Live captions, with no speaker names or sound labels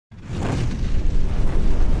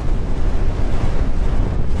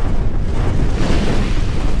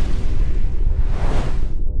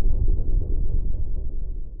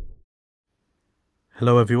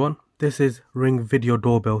Hello everyone, this is Ring Video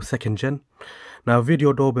Doorbell 2nd Gen. Now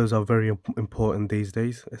video doorbells are very important these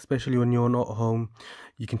days, especially when you're not home.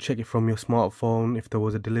 You can check it from your smartphone if there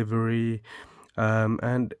was a delivery,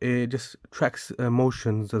 and it just tracks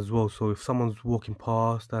motions as well. So if someone's walking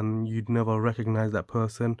past and you'd never recognize that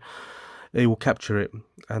person, it will capture it,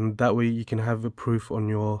 and that way you can have a proof on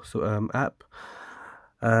your app.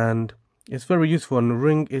 And it's very useful, and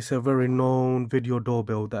Ring is a very known video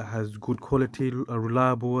doorbell that has good quality,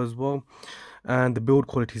 reliable as well, and the build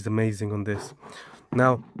quality is amazing on this.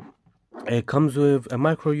 Now it comes with a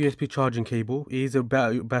micro USB charging cable. It is a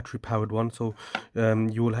battery powered one, so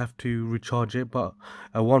you will have to recharge it, but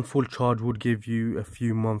one full charge would give you a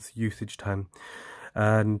few months usage time.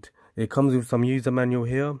 And it comes with some user manual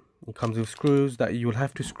here. It comes with screws that you will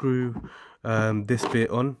have to screw this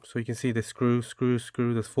bit on. So you can see the screw.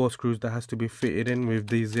 There's 4 screws that has to be fitted in with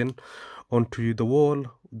these in onto the wall,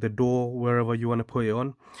 the door, wherever you want to put it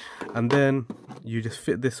on. And then you just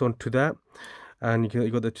fit this onto that, and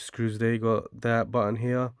you got the 2 screws there. You got that button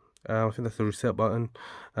here. I think that's the reset button.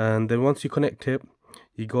 And then once you connect it,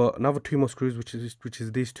 you got another 2 more screws, which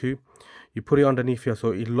is these 2. You put it underneath here,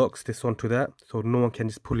 so it locks this onto that, so no one can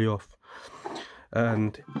just pull it off.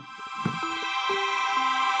 And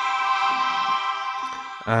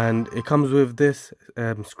it comes with this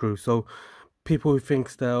screw. So people who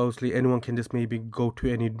thinks that obviously anyone can just maybe go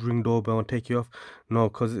to any Ring doorbell and take it off, no,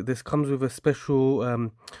 because this comes with a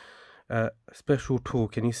special special tool.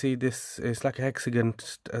 Can you see this? It's like a hexagon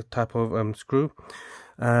type of screw,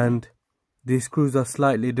 and these screws are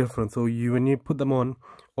slightly different. So when you put them on,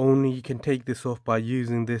 only you can take this off by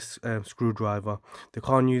using this screwdriver. They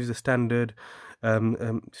can't use the standard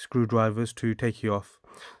screwdrivers to take you off.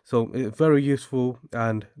 So it's very useful,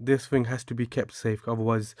 and this thing has to be kept safe,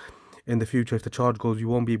 otherwise in the future if the charge goes, you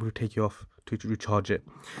won't be able to take it off to recharge it.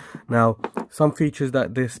 Now some features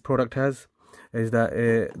that this product has is that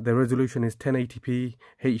the resolution is 1080p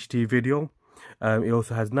HD video. It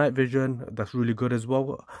also has night vision, that's really good as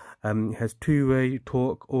well. It has 2-way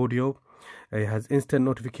talk audio. It has instant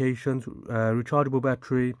notifications, rechargeable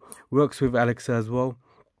battery, works with Alexa as well.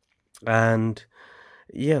 And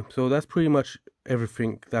yeah, so that's pretty much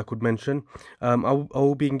everything that I could mention. I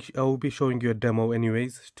will be showing you a demo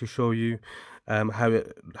anyways, to show you how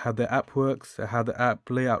the app works, how the app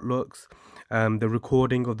layout looks, the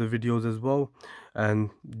recording of the videos as well,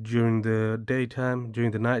 and during the daytime,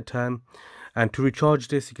 during the night time. And to recharge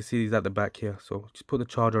this, you can see it's at the back here, so just put the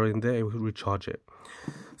charger in there, it will recharge it.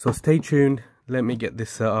 So stay tuned, let me get this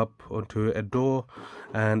set up onto a door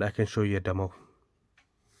and I can show you a demo.